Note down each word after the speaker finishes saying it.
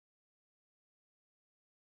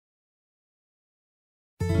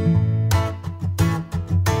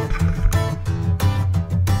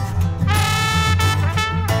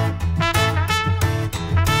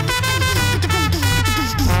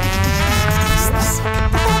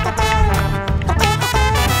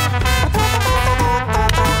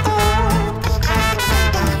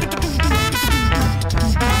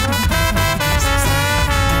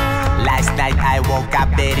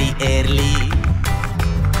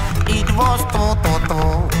was to,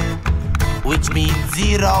 which means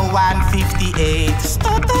 0158.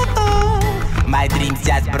 My dreams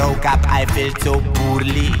just broke up, I felt so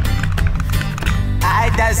poorly. I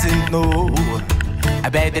doesn't know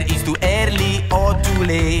whether it's too early or too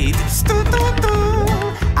late.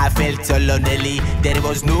 I felt so lonely, there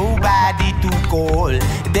was nobody to call.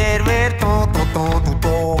 There were to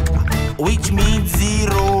talk, which means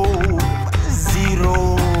 0.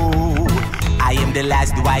 I am the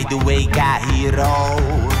last wide awake hero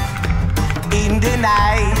in the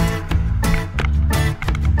night.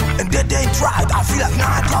 And then they tried, I feel like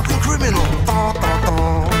nightclubbing criminal.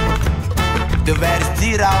 The verse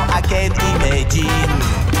 0 I can't imagine.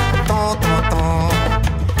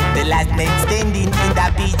 The last man standing in the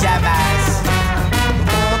pyjamas.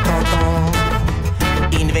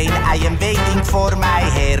 In vain I am waiting for my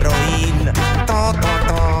heroine.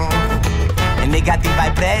 Negative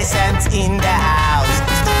vibrations in the house.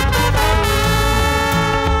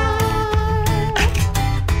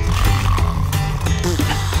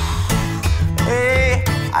 Hey,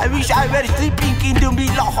 I wish I were sleeping in the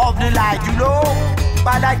middle of the night, you know?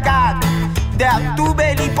 But I can't. There are too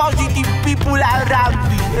many positive people around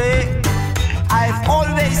me. Hey, I've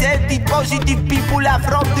always had the positive people are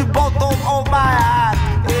from the bottom of my heart.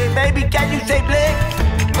 Hey, baby, can you say black?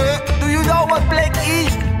 Do you know what black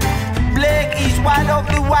is? Black is one of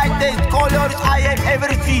the whitest colors I have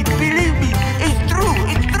ever seen.